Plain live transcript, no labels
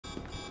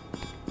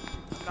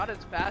not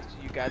as fast as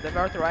you guys. I have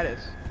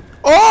arthritis.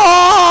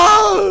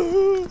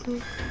 Oh!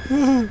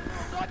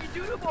 Doggy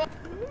doodle boy.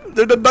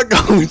 They're the duck.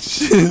 Oh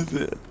shit!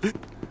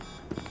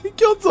 He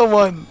killed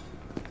someone.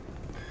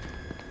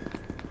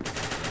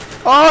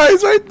 Oh,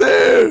 he's right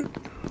there.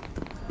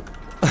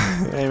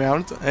 Hey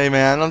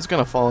man, I'm just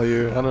gonna follow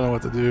you. I don't know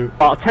what to do.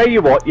 I'll tell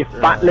you what, you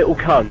fat little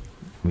cunt.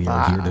 We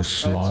are here to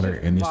slaughter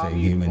innocent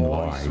human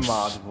lives.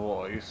 Smart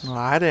voice. No,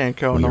 I didn't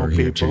kill no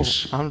people.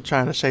 I'm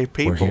trying to save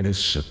people. We're here to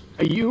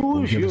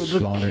You should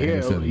slaughter kill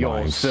innocent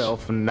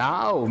yourself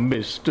now,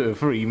 Mr.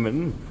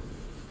 Freeman.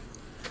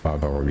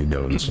 I've already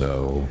done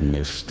so,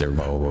 Mr.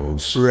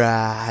 Bobos.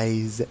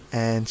 Rise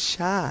and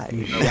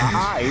shine.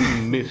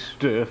 Shine,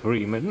 Mr.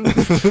 Freeman.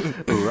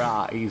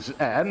 Rise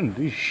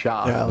and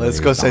shine. Yeah,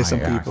 let's go save some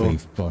people. I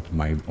fucked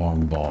my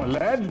own ball.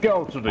 Let's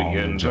go to the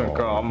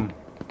intercom.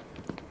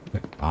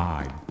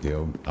 I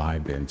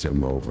bent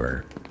him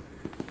over.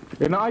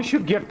 And I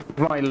should get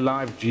my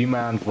live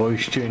G-Man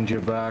voice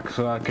changer back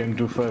so I can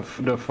do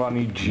the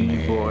funny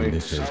G voice.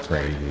 This is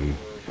crazy.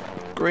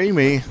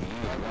 Creamy.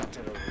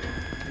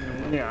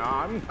 Yeah,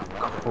 I'm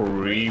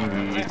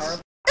creamy.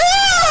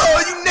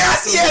 Oh, you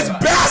nasty ass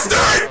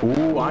bastard!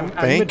 Ooh, I'm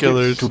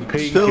Painkillers. addicted to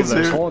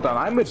painkillers. Hold on,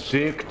 I'm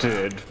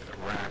addicted.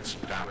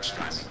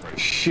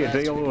 Shit,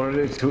 they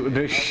already took.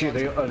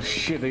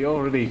 They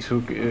already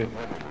took.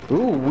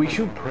 Ooh, we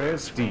should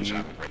press these.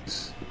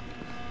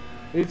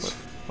 It's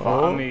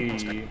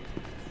funny.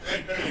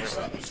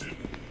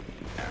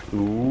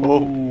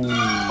 Ooh.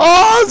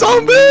 Oh,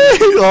 zombie!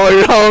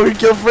 Oh no, you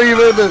killed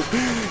Freeman!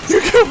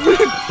 You killed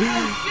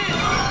Freeman!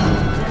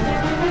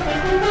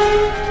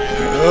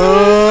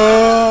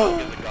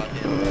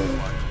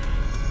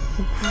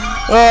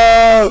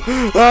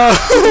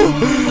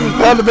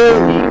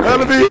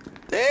 Enemy!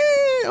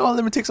 Dang! Oh,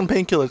 let me take some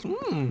painkillers.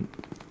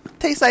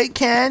 Tastes like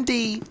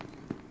candy.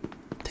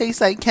 Tastes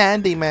like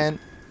candy, man.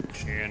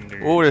 Candy.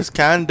 Oh, there's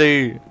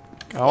candy.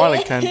 I want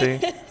a candy.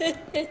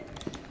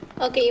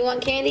 Okay, you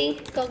want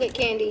candy? Go get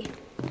candy.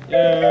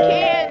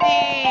 Candy!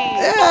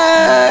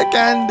 Yeah,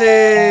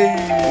 candy.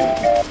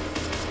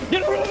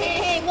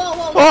 Hey,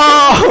 whoa.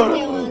 Oh!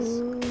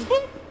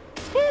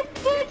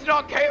 It's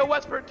not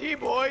KOS for T,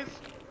 boys.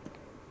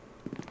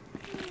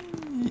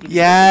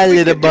 Yeah,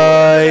 little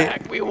boy.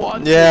 We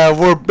want Yeah,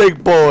 we're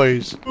big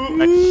boys.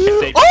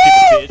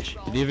 Bitch.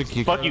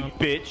 Fuck you,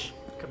 bitch.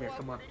 Come here,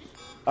 come on.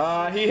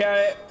 He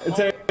had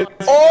it.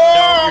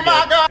 Oh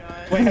my god!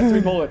 Wait, have 3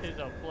 bullets. There's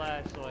a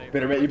flashlight.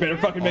 You better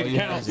fucking make it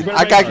count. You better I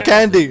make got it count.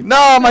 candy.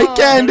 No, my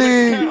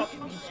candy.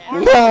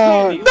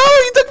 No, you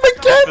took my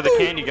candy. For the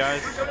candy,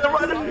 guys.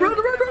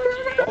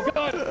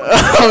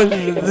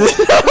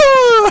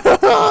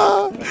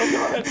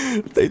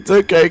 They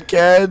took our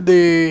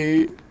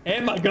candy.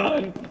 And my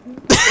gun.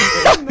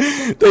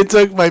 They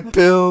took my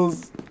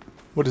pills.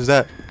 What is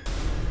that?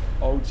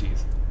 Oh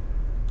jeez.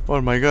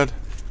 Oh my god.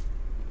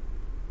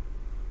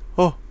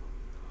 Oh.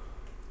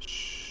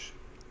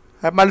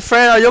 Hey, my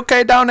friend, are you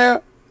okay down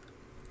there?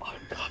 Oh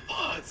god,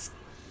 pause.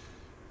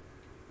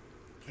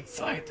 The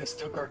scientists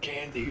took our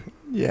candy.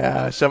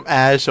 Yeah, some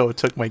asshole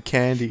took my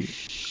candy.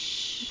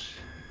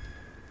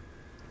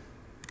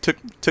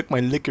 Took my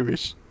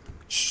licorice.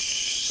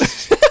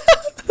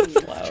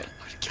 Loud.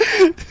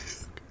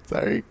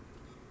 Sorry.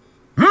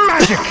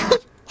 Magic!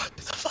 What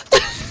the fuck?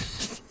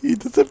 He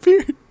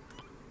disappeared.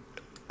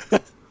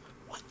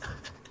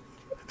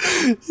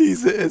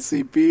 He's an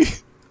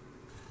SCP.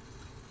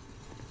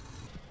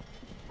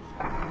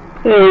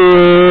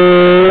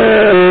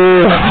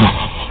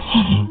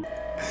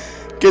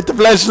 Get the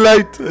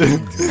flashlight.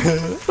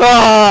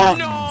 Ah!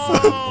 No!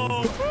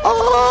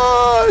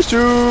 Ah!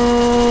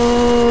 Shoot!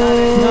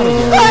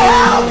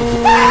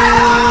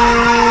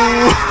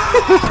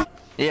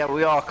 Yeah,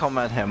 we all come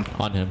at him.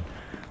 On him.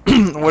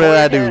 What did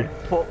I do?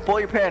 Pull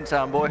your pants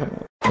down, boy.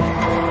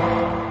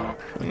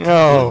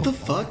 No. What the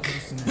fuck?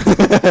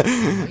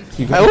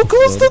 I will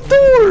close the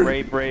door.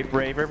 Rape.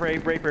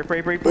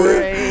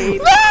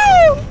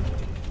 No!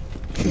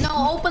 No,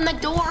 open the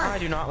door. I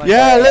do not like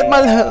Yeah, let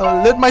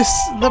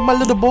my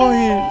little boy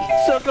in.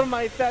 Suck on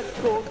my fat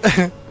cock.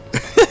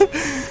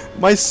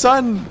 My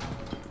son.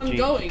 I'm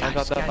going. I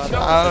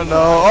don't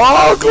know.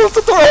 Oh, close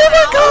the door. Oh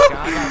my god.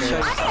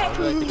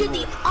 I did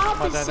the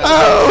opposite.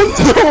 Oh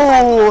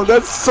no,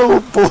 that's so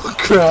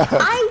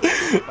bullcrap.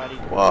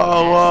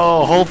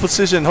 Whoa, hold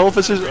position. Oh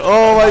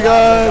my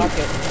god.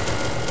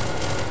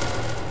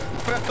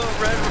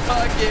 Red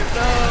rocket,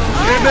 no!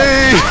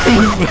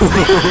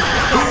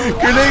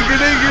 Grenade!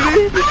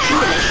 Grenade!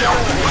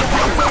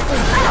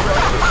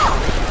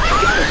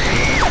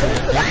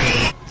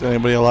 Is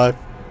anybody alive?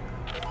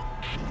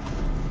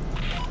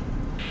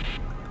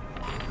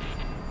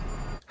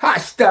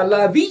 Hasta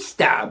la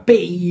vista,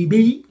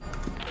 baby!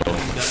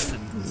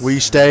 We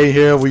stay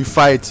here, we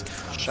fight.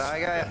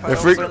 Shy guy,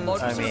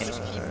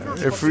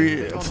 If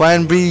we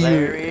plan B.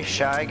 Larry,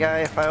 shy guy,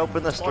 if I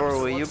open the store,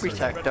 will you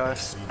protect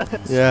us?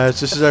 Yes,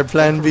 this is our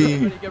plan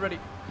B. Get ready.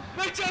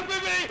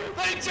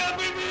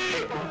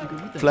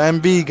 Plan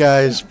B,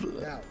 guys.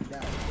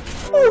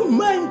 Oh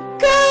my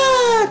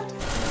god!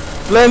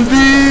 Plan B!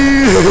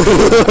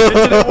 It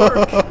didn't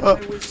work.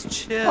 It was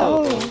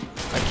chill.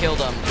 I killed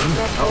him.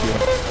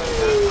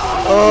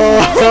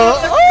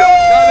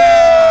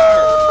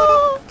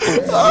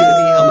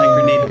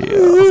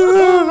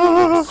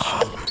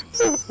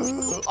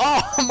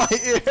 Oh, my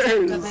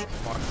ears!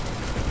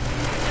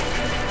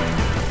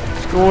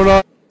 What's going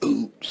on?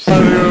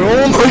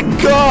 Oh my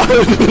god!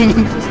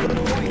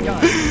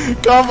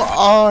 Come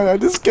on, I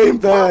just came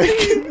back.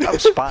 I'm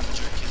spot.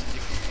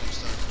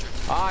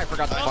 Oh, I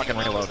forgot to fucking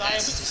reload.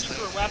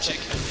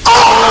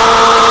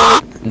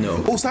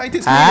 No. Oh,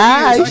 scientist.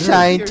 Hi,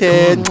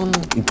 scientist.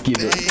 Give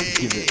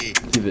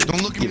it.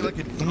 Don't look at me like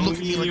a. Don't look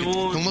at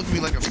me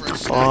like a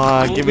fresh.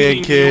 Oh, give me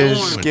a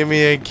kiss. Give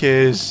me a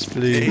kiss,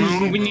 please.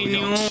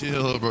 Y'all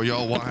chill, bro.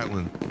 Y'all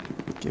wildin'.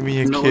 Give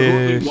me a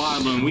kiss.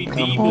 We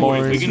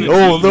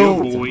Oh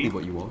no.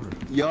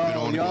 Yo.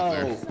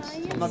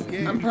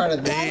 I'm part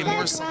of this. Hey,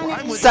 more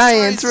I'm with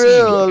Science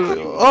real.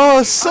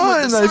 Oh,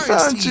 son, I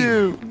found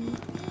you.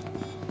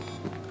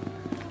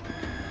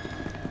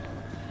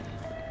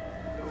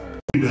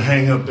 To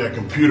hang up that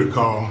computer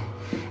call,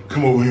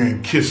 come over here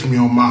and kiss me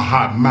on my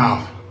hot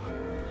mouth.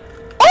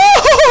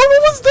 Oh,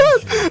 what was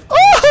that?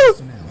 Oh!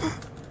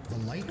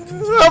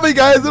 Help me,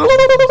 guys!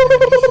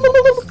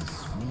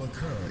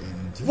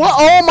 What?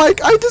 Oh my!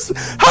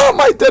 How am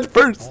I dead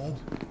first?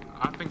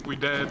 I think we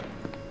dead.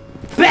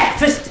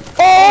 Breakfast!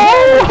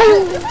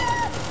 Oh!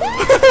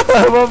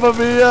 Mamma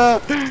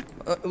mia!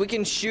 We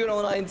can shoot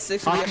on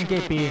 9-6. Fucking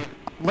get B.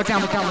 Look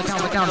down.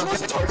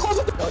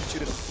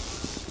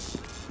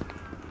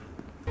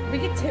 We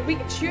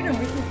can shoot him.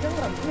 We can kill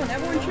him. Come on,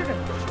 everyone shoot him.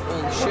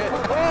 Holy shit.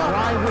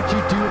 Why would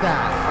you do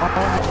that?